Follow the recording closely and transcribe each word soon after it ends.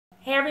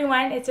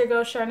everyone, it's your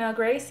girl Charnel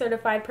Gray,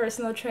 certified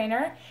personal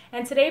trainer,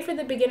 and today for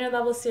the beginner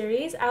level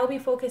series I will be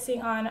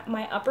focusing on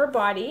my upper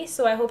body.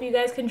 So I hope you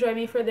guys can join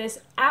me for this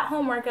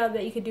at-home workout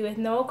that you could do with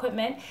no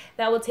equipment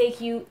that will take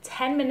you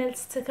 10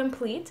 minutes to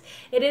complete.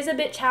 It is a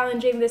bit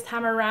challenging this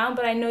time around,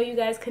 but I know you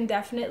guys can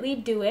definitely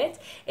do it.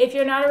 If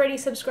you're not already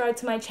subscribed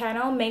to my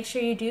channel, make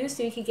sure you do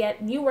so you can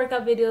get new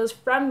workout videos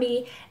from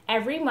me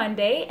every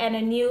Monday and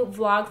a new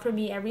vlog from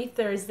me every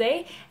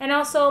Thursday. And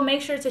also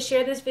make sure to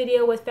share this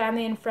video with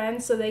family and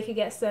friends so they could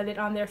get started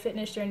on their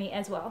fitness journey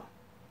as well.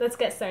 Let's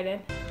get started.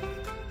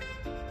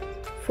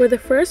 For the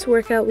first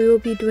workout, we will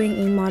be doing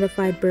a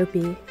modified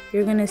burpee.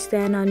 You're going to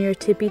stand on your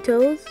tippy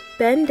toes,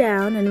 bend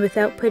down, and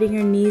without putting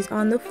your knees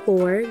on the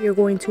floor, you're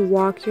going to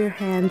walk your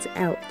hands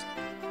out.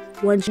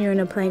 Once you're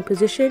in a plank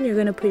position, you're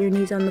going to put your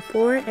knees on the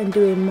floor and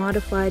do a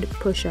modified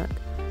push-up.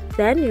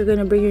 Then you're going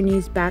to bring your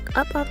knees back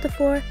up off the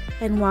floor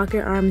and walk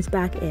your arms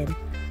back in.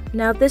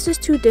 Now if this is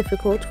too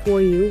difficult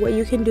for you, what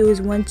you can do is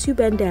once you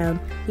bend down,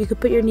 you can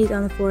put your knees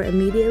on the floor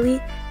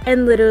immediately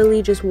and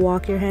literally just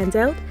walk your hands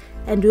out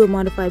and do a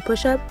modified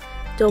push-up.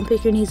 Don't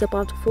pick your knees up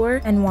off the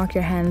floor and walk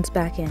your hands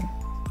back in.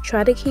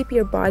 Try to keep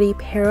your body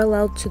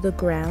parallel to the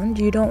ground.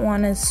 You don't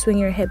want to swing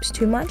your hips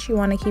too much. You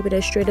want to keep it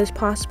as straight as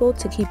possible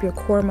to keep your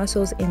core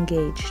muscles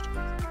engaged.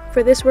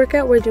 For this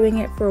workout, we're doing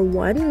it for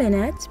 1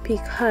 minute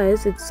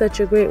because it's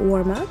such a great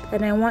warm-up,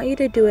 and I want you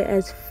to do it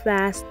as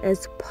fast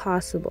as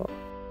possible.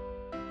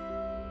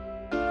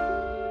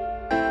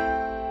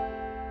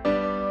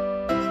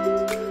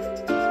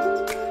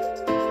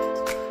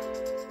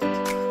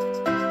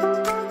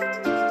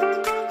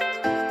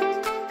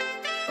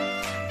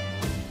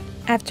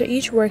 After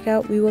each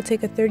workout, we will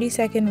take a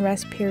 30-second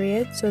rest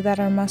period so that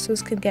our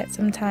muscles could get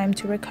some time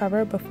to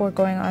recover before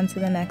going on to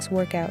the next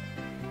workout.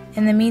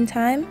 In the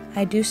meantime,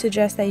 I do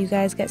suggest that you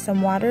guys get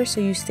some water so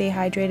you stay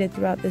hydrated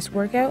throughout this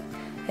workout.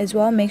 As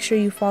well, make sure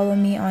you follow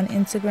me on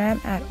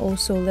Instagram at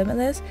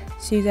ohsolimitless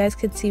so you guys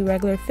could see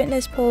regular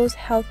fitness posts,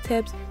 health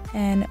tips,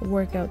 and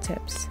workout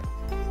tips.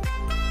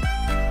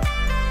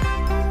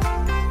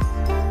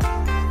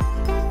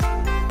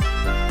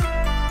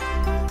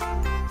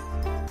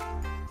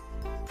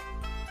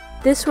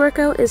 This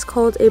workout is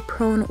called a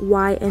prone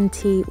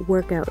Y&T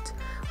workout.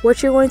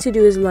 What you're going to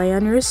do is lie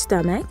on your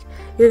stomach.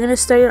 You're going to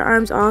start your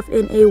arms off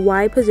in a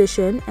Y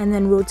position and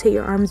then rotate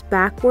your arms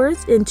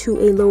backwards into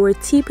a lower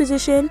T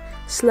position.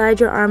 Slide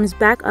your arms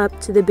back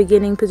up to the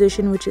beginning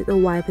position, which is the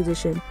Y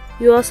position.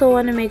 You also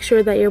want to make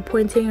sure that you're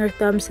pointing your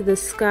thumbs to the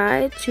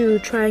sky to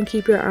try and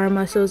keep your arm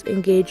muscles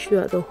engaged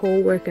throughout the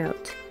whole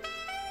workout.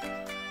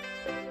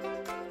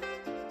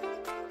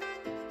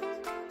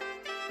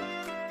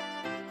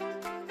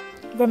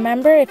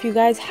 Remember, if you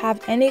guys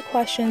have any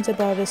questions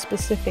about a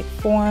specific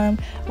form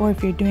or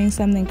if you're doing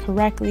something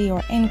correctly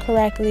or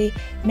incorrectly,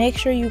 make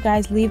sure you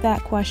guys leave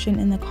that question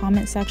in the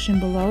comment section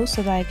below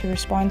so that I can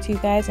respond to you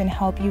guys and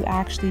help you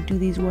actually do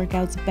these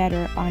workouts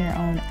better on your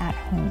own at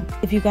home.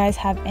 If you guys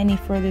have any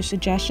further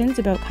suggestions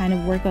about kind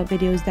of workout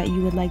videos that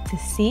you would like to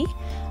see,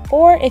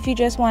 or if you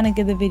just want to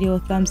give the video a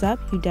thumbs up,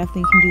 you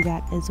definitely can do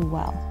that as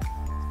well.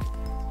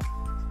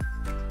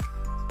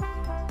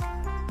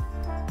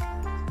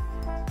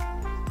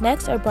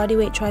 Next are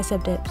bodyweight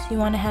tricep dips. You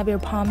want to have your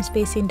palms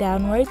facing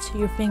downwards,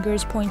 your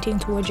fingers pointing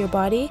towards your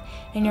body,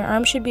 and your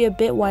arms should be a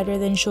bit wider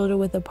than shoulder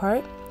width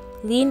apart.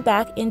 Lean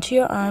back into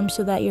your arms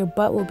so that your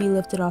butt will be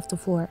lifted off the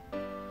floor.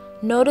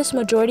 Notice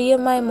majority of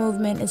my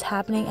movement is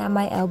happening at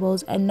my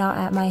elbows and not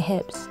at my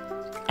hips.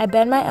 I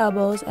bend my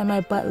elbows and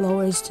my butt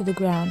lowers to the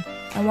ground,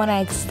 and when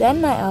I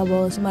extend my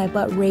elbows, my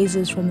butt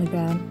raises from the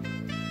ground.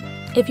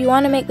 If you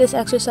want to make this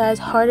exercise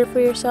harder for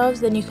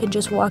yourselves, then you can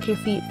just walk your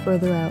feet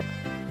further out.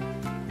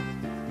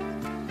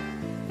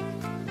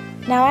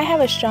 Now I have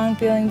a strong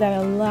feeling that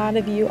a lot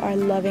of you are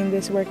loving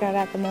this workout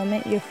at the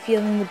moment. You're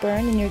feeling the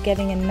burn and you're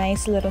getting a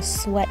nice little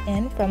sweat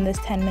in from this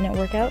 10-minute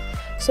workout.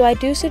 So I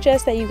do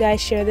suggest that you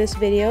guys share this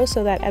video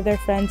so that other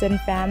friends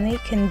and family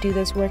can do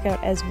this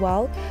workout as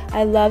well.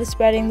 I love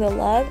spreading the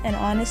love, and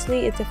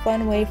honestly, it's a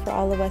fun way for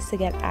all of us to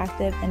get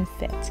active and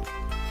fit.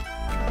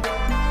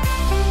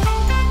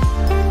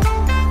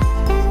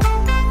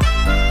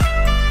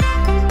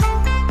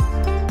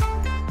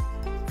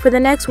 For the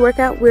next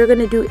workout, we're going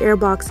to do air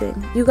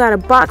boxing. You got to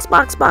box.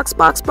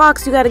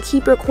 You got to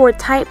keep your core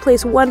tight,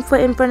 place one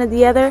foot in front of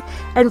the other,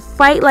 and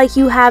fight like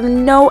you have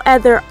no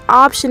other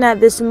option at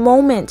this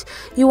moment.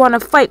 You want to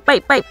fight,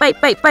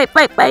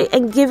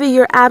 and give it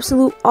your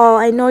absolute all.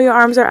 I know your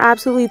arms are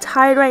absolutely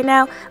tired right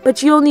now,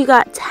 but you only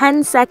got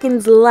 10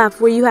 seconds left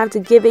where you have to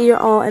give it your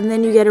all, and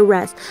then you get a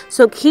rest.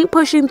 So keep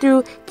pushing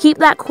through, keep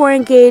that core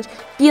engaged,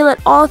 feel it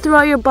all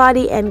throughout your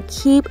body, and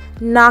keep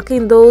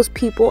knocking those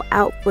people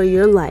out for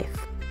your life.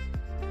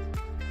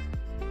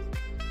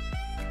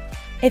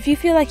 If you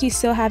feel like you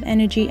still have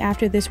energy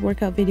after this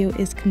workout video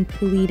is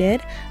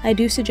completed, I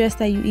do suggest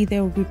that you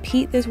either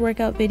repeat this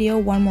workout video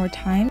one more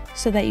time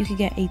so that you can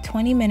get a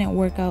 20-minute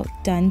workout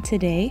done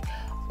today,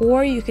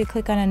 or you could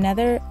click on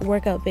another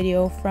workout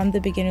video from the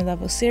beginner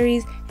level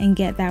series and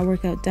get that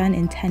workout done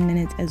in 10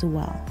 minutes as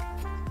well.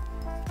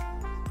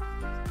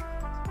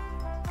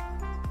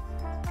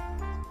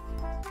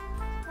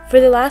 For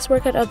the last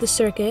workout of the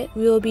circuit,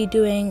 we will be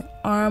doing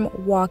arm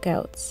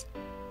walkouts.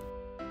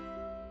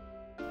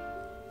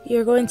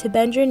 You're going to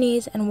bend your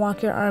knees and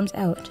walk your arms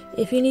out.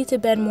 If you need to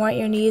bend more at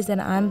your knees than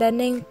I'm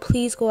bending,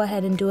 please go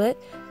ahead and do it.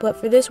 But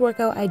for this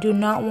workout, I do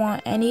not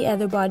want any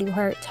other body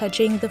part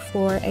touching the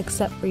floor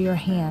except for your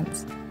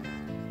hands.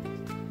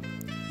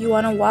 You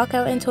want to walk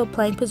out into a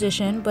plank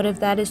position, but if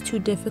that is too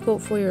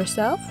difficult for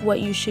yourself, what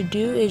you should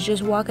do is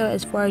just walk out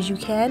as far as you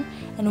can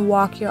and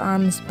walk your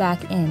arms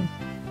back in.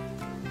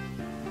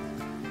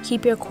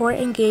 Keep your core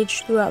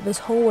engaged throughout this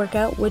whole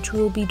workout, which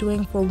we will be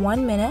doing for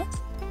 1 minute,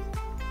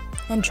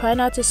 and try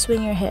not to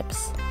swing your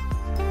hips.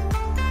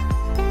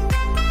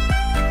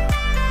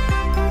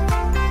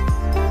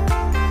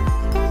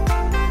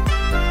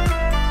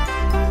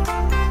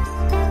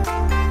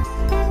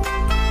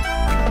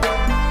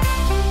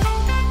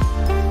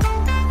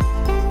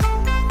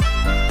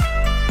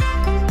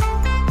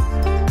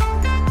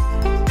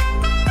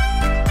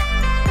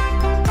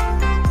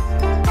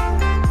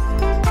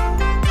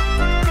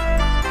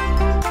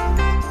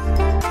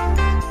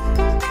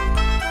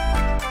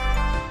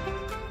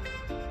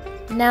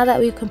 Now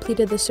that we've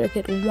completed the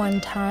circuit one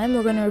time,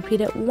 we're going to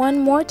repeat it one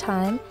more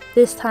time,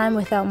 this time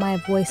without my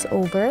voice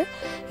over.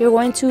 You're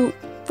going to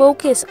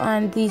focus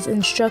on these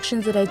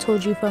instructions that I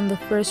told you from the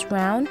first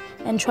round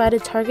and try to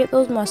target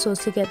those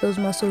muscles to get those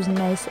muscles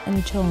nice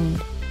and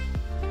toned.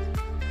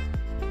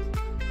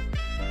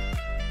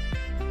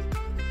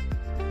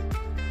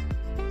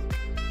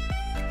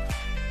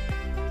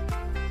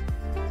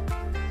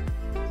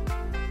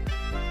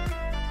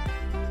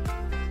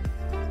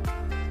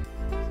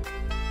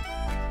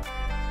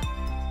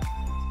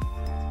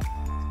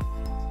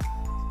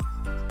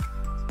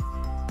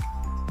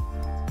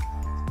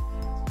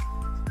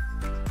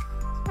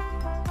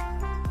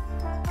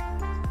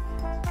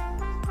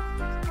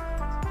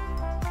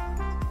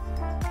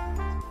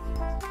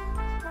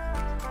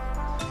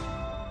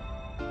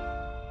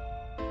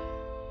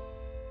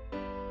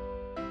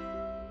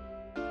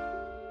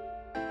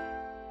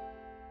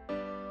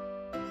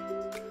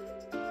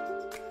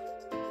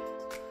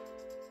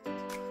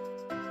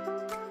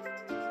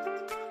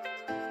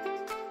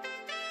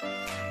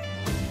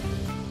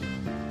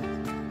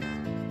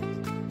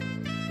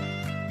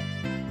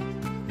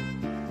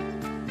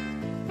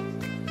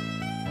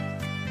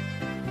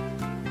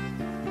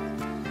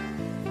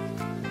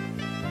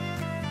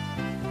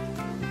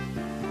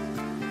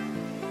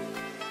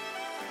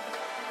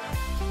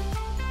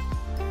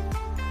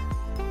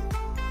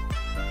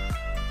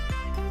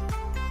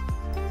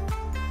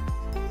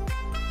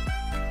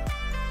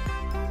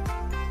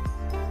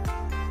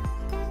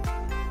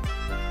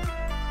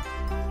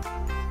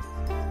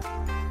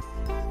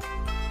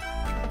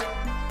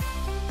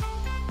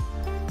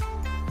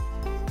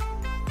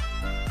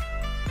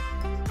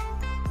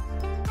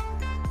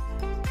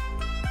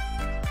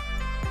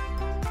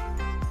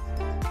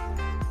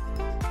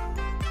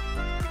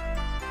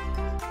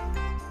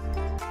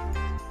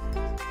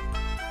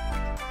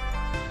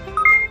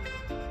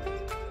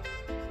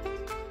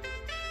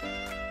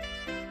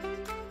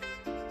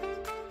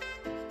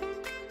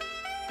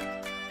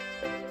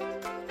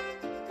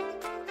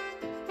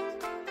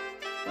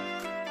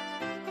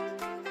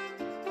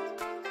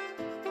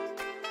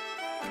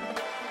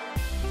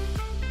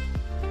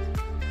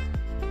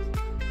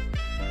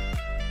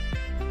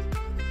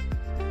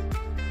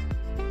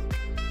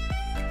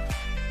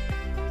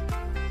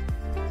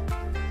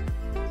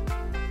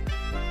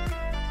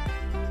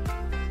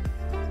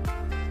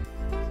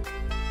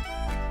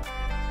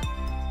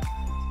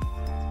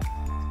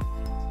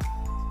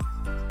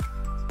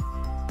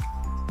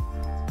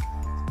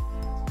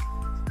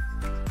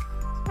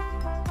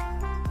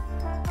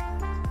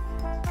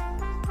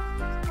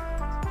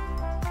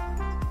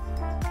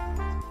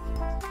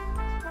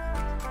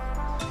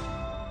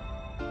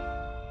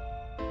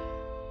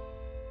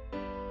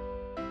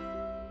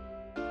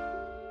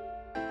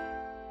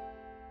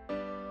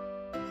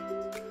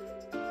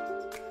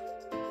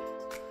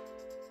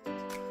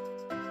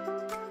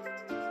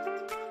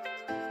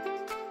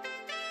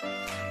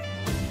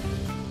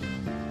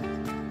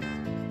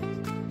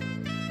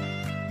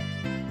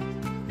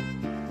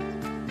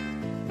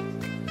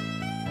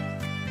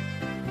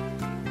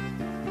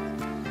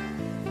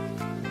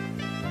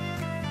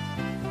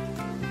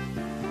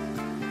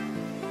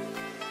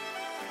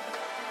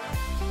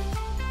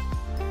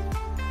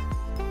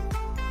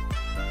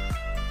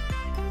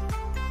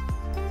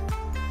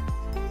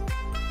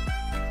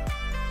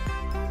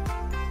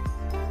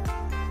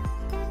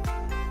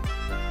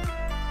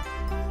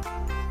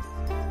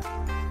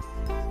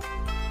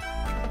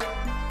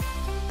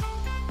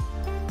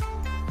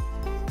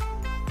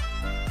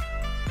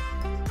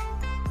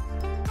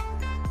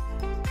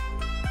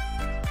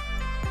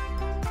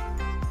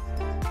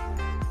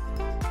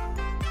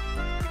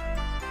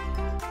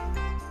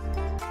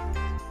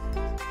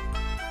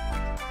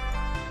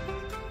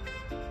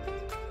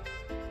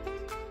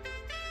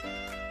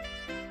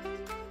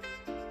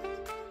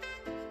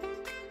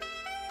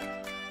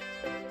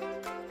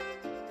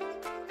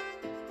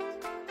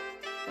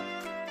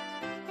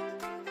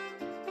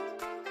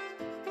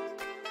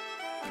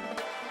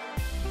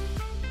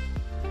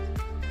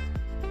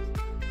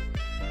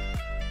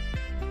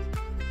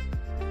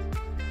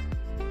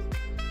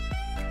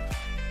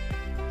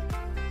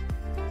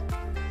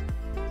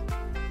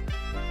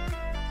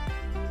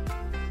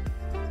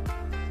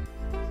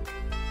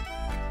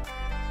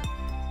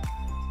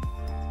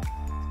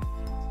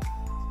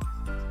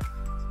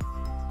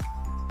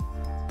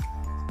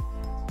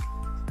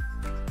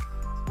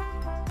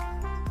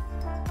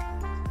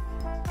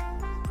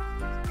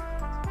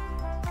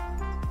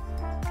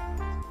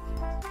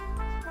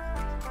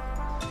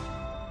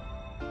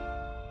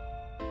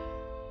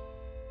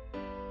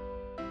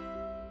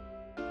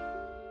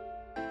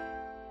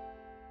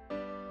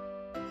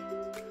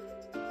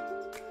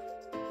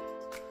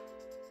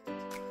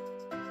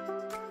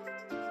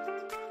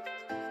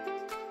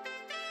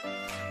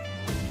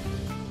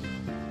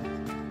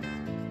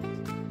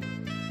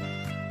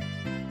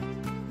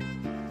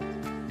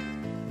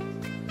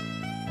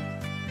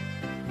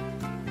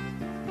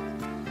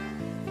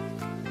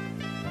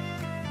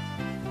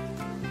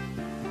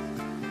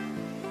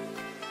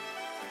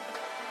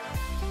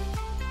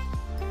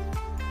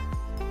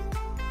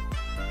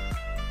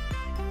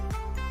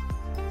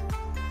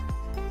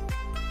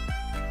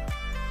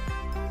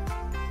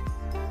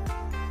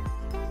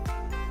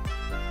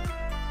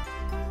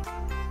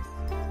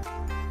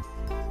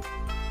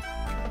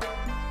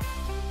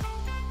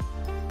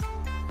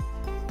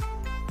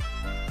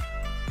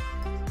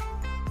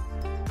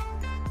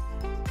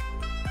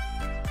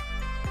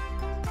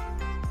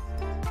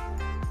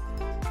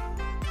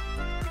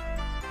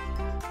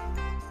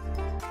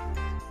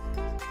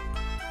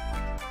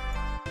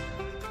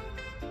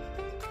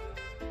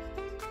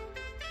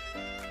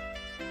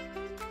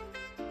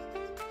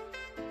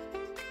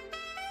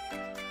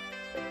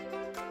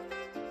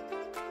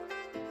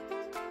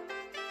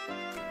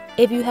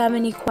 If you have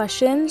any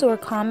questions or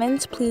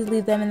comments, please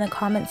leave them in the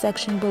comment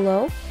section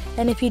below.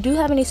 And if you do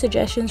have any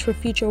suggestions for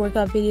future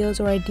workout videos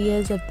or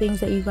ideas of things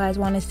that you guys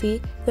want to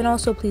see, then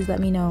also please let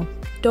me know.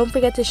 Don't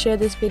forget to share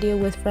this video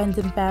with friends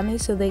and family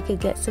so they could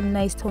get some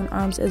nice toned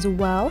arms as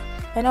well.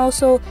 And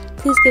also,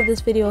 please give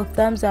this video a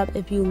thumbs up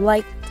if you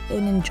liked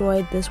and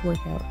enjoyed this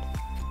workout.